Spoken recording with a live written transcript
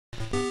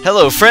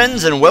Hello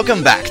friends, and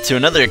welcome back to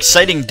another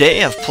exciting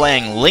day of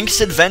playing Link's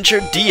Adventure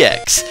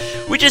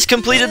DX. We just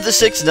completed the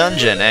 6th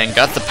dungeon and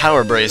got the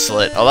power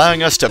bracelet,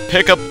 allowing us to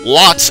pick up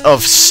lots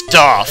of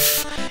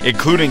stuff,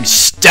 including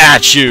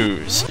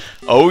statues.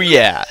 Oh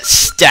yeah,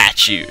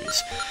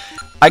 statues.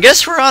 I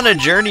guess we're on a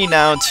journey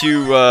now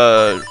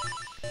to,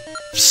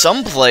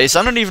 someplace.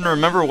 I don't even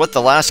remember what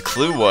the last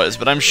clue was,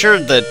 but I'm sure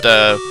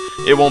that,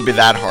 it won't be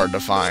that hard to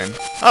find.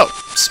 Oh,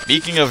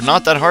 speaking of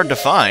not that hard to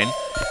find,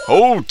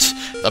 Hoot!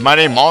 The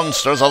many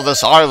monsters of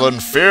this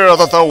island fear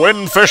that the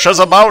windfish is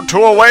about to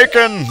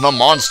awaken. The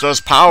monster's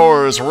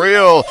power is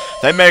real.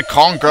 They may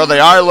conquer the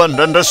island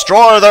and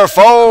destroy their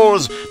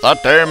foes.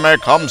 That day may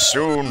come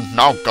soon.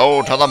 Now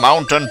go to the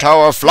mountain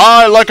tower.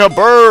 Fly like a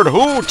bird.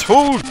 Hoot,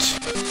 hoot!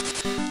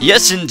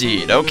 Yes,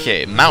 indeed.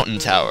 Okay, mountain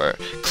tower.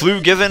 Clue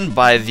given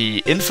by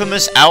the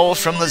infamous owl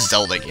from the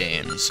Zelda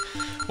games.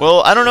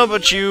 Well, I don't know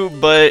about you,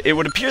 but it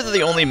would appear that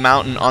the only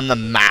mountain on the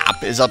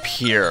map is up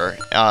here,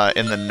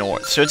 in the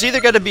north. So it's either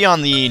got to be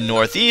on the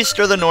northeast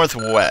or the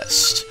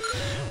northwest.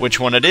 Which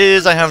one it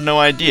is, I have no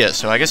idea,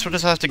 so I guess we'll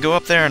just have to go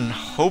up there and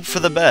hope for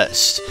the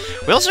best.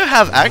 We also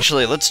have,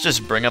 actually, let's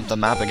just bring up the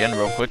map again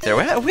real quick there.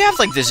 We have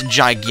like, this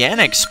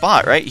gigantic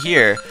spot right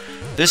here.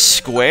 This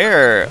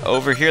square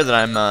over here that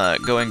I'm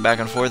going back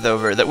and forth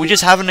over, that we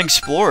just haven't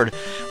explored.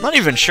 I'm not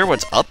even sure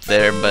what's up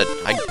there, but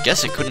I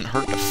guess it couldn't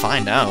hurt to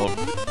find out.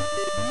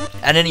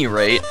 At any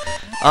rate,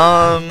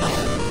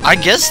 I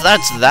guess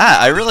that's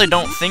that. I really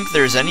don't think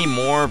there's any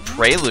more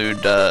prelude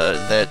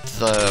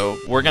that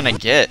we're gonna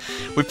get.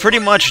 We pretty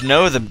much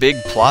know the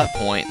big plot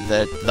point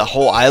that the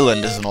whole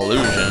island is an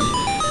illusion.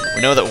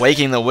 We know that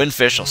waking the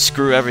windfish will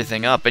screw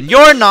everything up, and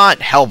you're not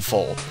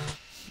helpful.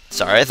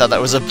 Sorry, I thought that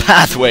was a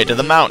pathway to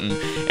the mountain.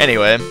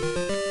 Anyway.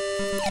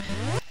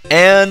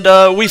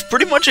 And we've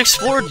pretty much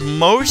explored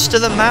most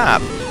of the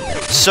map.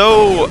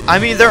 So, I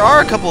mean, there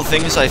are a couple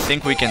things I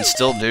think we can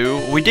still do.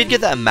 We did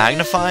get that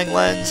magnifying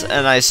lens,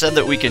 and I said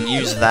that we can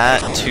use that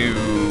to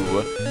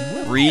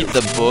read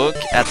the book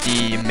at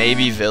the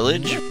maybe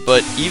village,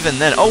 but even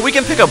then... Oh, we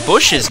can pick up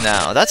bushes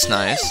now! That's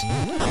nice.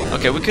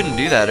 Okay, we couldn't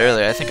do that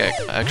earlier. I think I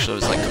actually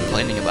was, like,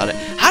 complaining about it.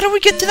 How do we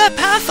get to that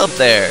path up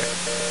there?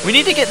 We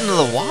need to get into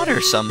the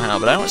water somehow,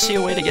 but I don't see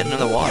a way to get into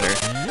the water.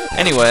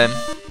 Anyway.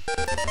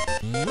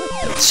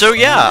 So,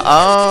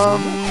 yeah,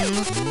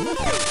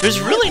 there's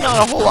really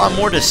not a whole lot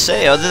more to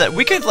say other than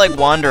we could like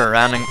wander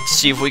around and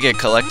see if we could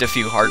collect a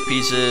few heart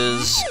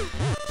pieces.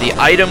 The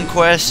item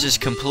quest is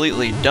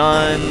completely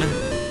done.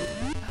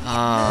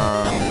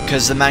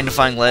 Because the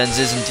magnifying lens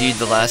is indeed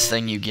the last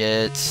thing you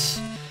get.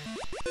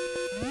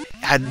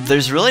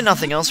 There's really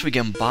nothing else we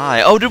can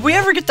buy. Oh, did we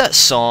ever get that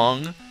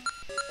song?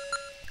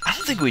 I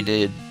don't think we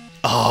did.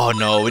 Oh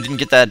no, we didn't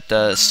get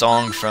that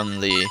song from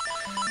the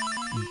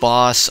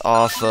boss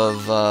off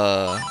of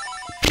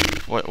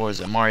what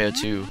was it? Mario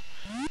 2.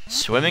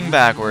 Swimming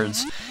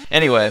backwards.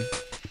 Anyway,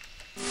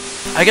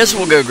 I guess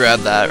we'll go grab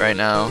that right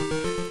now.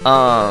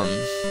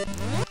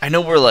 I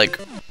know we're like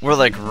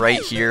right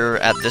here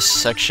at this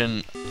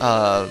section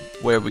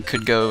where we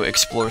could go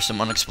explore some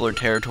unexplored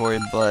territory,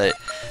 but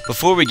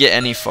before we get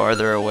any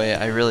farther away,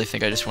 I really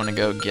think I just want to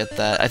go get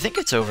that. I think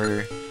it's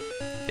over.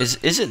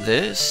 Is it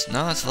this?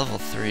 No, that's level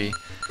 3.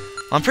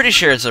 I'm pretty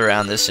sure it's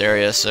around this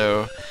area,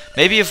 so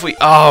maybe if we...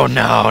 Oh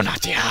no,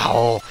 not the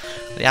owl.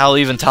 The owl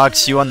even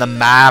talks to you on the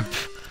map.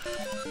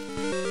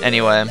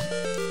 Anyway,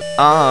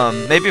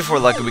 maybe if we're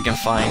lucky we can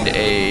find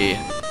a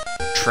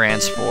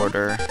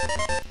transporter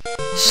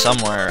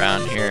somewhere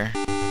around here.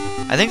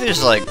 I think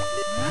there's like,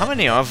 how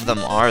many of them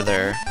are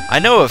there? I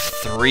know of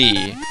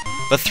 3,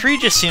 but 3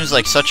 just seems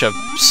like such a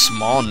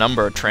small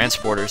number of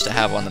transporters to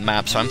have on the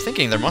map, so I'm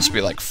thinking there must be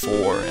like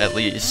 4 at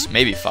least,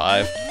 maybe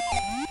 5.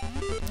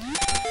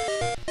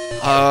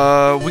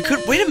 We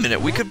could, wait a minute,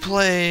 we could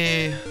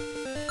play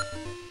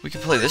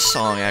this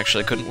song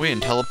actually, couldn't we,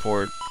 and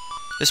teleport.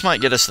 This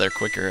might get us there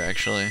quicker,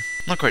 actually.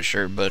 I'm not quite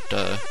sure, but,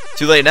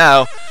 too late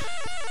now.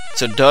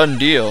 It's a done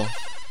deal.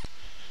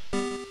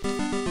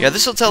 Yeah,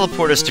 this will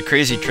teleport us to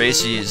Crazy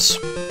Tracy's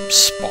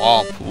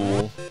spa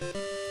pool.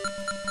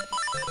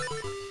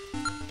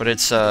 But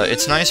it's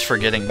nice for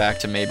getting back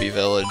to maybe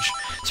Village.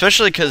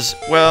 Especially because,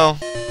 well,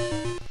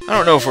 I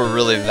don't know if we're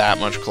really that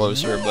much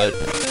closer, but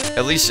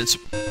at least it's,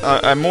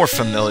 I'm more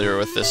familiar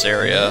with this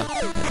area.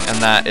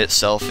 And that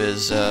itself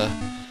is,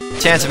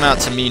 tantamount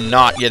to me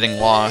not getting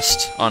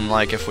lost,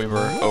 unlike if we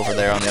were over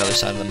there on the other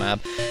side of the map.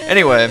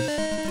 Anyway,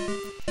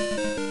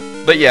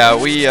 but yeah,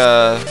 we,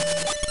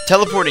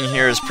 teleporting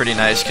here is pretty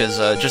nice, because,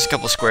 just a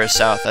couple squares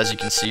south, as you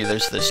can see,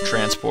 there's this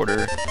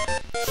transporter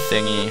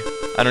thingy.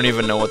 I don't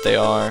even know what they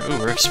are. Ooh,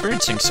 we're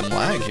experiencing some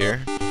lag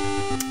here.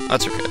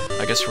 That's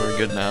okay. I guess we're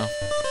good now.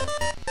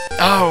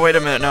 Oh, wait a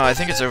minute, no, I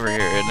think it's over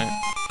here, isn't it?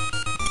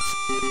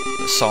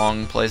 The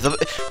song plays.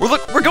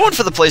 We're going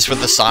for the place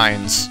with the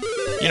signs.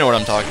 You know what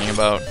I'm talking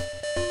about.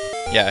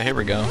 Yeah, here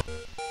we go.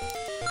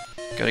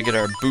 Gotta get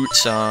our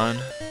boots on.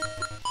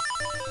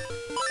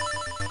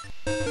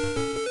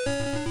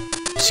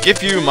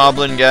 Skip you,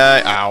 Moblin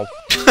guy. Ow.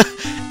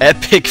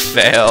 Epic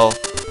fail.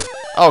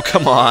 Oh,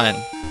 come on.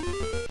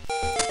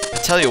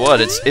 tell you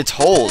what, it's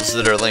holes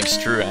that are Link's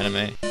true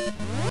enemy.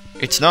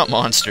 It's not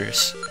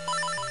monsters.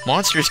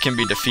 Monsters can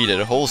be defeated,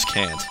 holes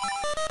can't.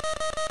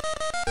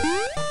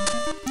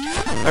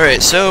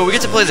 Alright, so we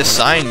get to play the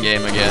sign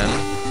game again,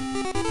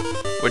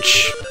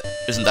 which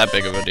isn't that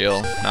big of a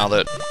deal now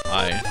that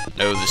I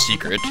know the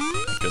secret.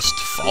 Just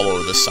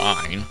follow the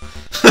sign.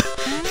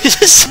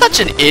 This is such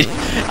an idiot.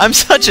 I'm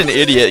such an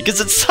idiot because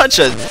it's such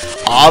an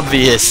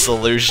obvious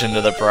solution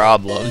to the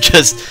problem.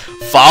 Just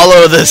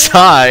follow the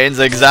signs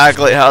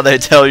exactly how they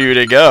tell you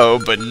to go,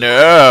 but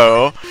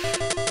no.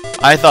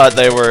 I thought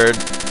they were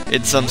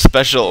in some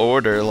special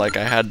order, like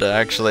I had to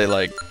actually,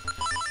 like,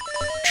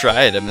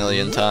 try it a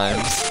million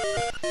times.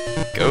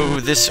 Go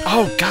this...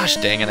 Oh, gosh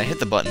dang it, I hit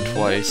the button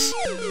twice.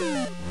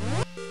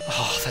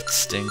 Oh, that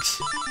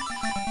stinks.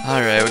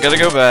 Alright, we gotta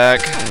go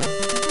back.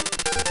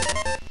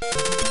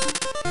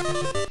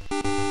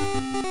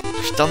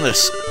 I've done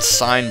this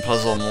sign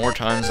puzzle more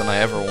times than I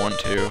ever want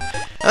to.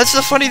 And that's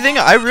the funny thing,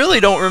 I really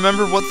don't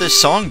remember what this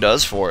song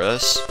does for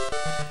us.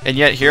 And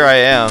yet here I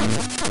am,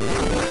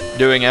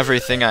 doing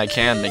everything I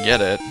can to get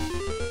it.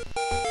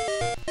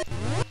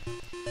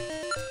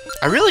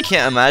 I really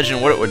can't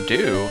imagine what it would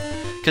do,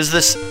 because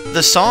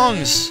the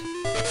songs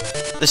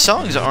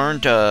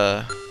aren't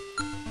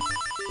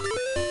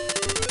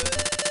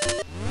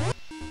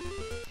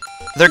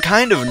they're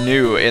kind of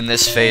new in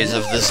this phase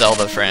of the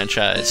Zelda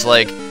franchise.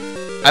 Like,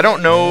 I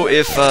don't know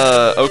if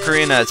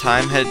Ocarina of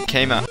Time had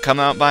come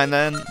out by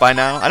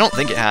now. I don't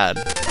think it had,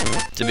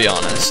 to be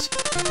honest.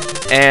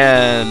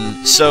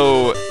 And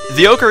so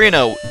the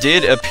Ocarina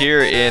did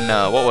appear in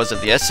what was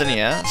it, the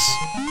SNES?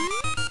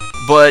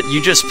 But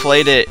you just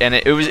played it, and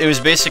it was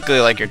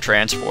basically like your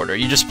transporter.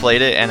 You just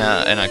played it, and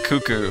a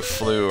cuckoo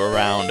flew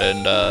around,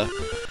 and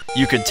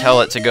you could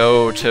tell it to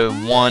go to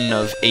one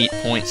of 8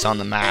 points on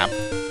the map.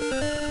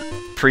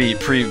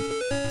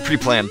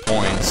 Pre-planned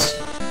points.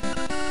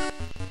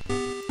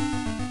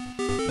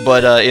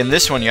 But in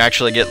this one, you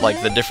actually get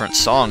like the different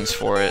songs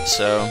for it.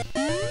 So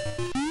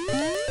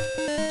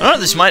I don't know.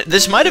 This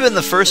might have been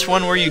the first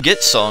one where you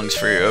get songs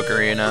for your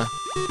Ocarina.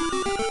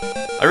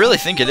 I really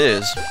think it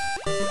is.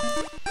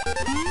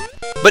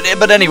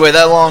 But anyway,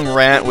 that long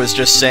rant was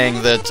just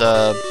saying that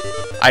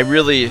I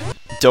really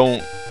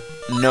don't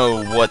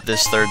know what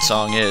this third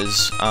song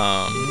is,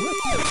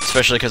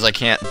 especially because I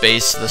can't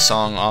base the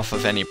song off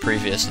of any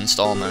previous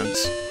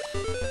installments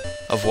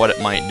of what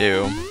it might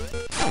do.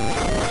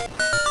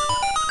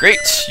 Great,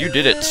 you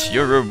did it.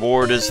 Your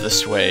reward is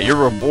this way. Your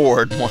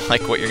reward, more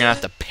like what you're gonna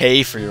have to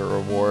pay for your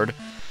reward.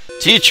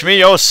 Teach me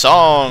your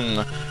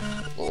song!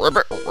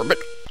 Ribbit, ribbit.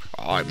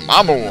 I'm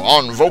Mamu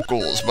on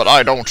vocals, but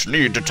I don't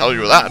need to tell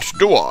you that,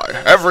 do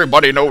I?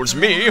 Everybody knows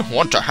me.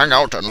 Want to hang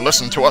out and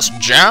listen to us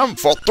jam?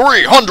 For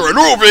 300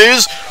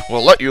 rupees,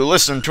 we'll let you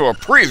listen to a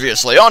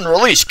previously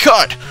unreleased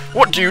cut.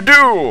 What do you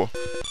do?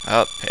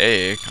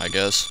 Pay, I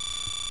guess.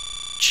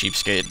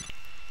 Cheapskate.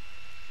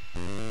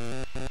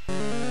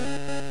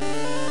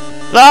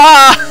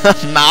 Ah!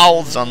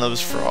 Mouths on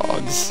those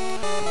frogs.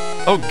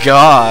 Oh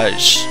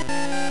gosh.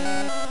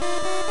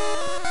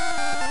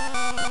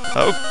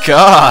 Oh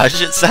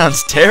gosh, it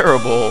sounds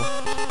terrible.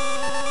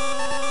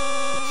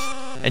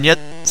 And yet,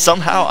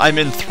 somehow I'm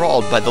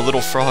enthralled by the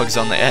little frogs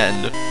on the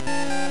end.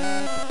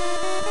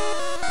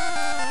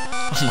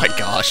 Oh my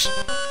gosh.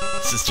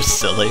 This is just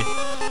silly.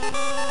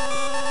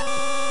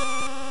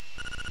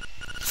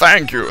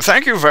 Thank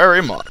you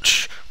very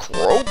much.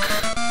 Croak.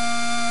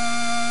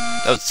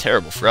 That was a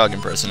terrible frog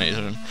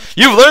impersonation.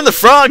 You've learned the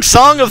Frog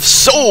Song of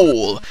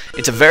Soul!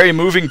 It's a very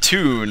moving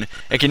tune.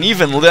 It can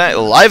even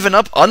liven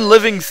up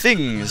unliving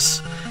things.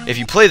 If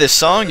you play this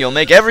song, you'll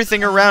make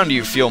everything around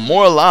you feel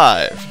more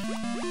alive.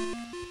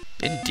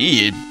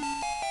 Indeed.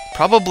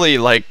 Probably,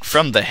 like,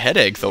 from the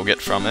headache they'll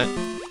get from it.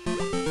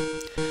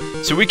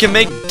 So we can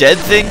make dead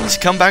things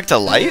come back to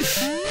life?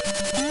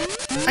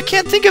 I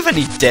can't think of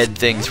any dead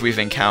things we've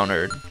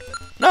encountered.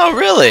 No,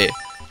 really.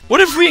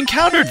 What have we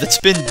encountered that's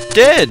been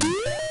dead?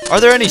 Are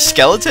there any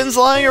skeletons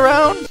lying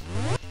around?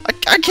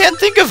 I can't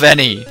think of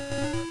any.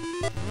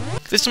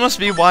 This must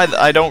be why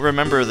I don't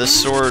remember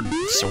this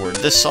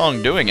this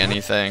song doing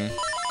anything.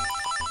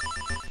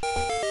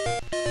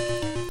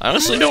 I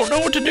honestly don't know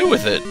what to do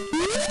with it.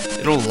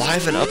 It'll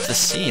liven up the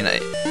scene.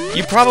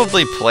 You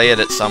probably play it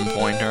at some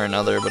point or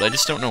another, but I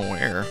just don't know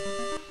where.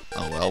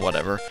 Oh well,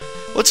 whatever.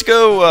 Let's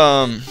go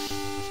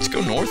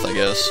north, I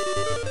guess.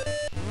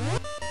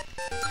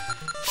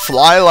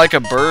 Fly like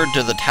a bird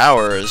to the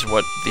tower is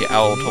what the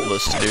owl told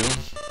us to do.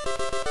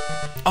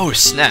 Oh,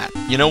 snap.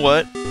 You know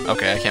what?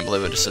 Okay, I can't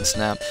believe I just said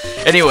snap.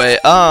 Anyway,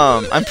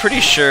 I'm pretty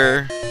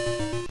sure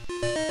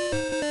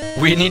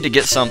we need to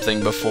get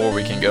something before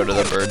we can go to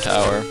the bird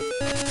tower.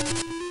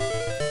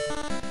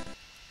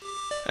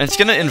 And it's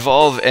gonna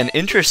involve an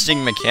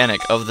interesting mechanic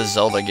of the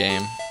Zelda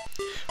game,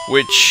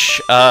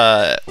 which,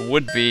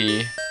 would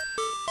be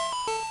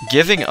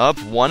giving up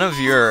one of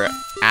your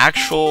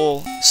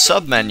actual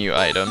sub-menu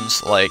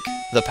items, like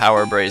the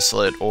power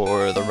bracelet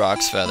or the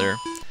Rock's Feather,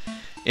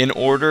 in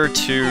order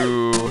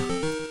to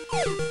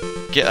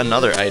get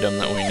another item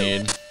that we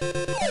need.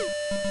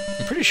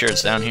 I'm pretty sure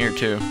it's down here,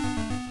 too.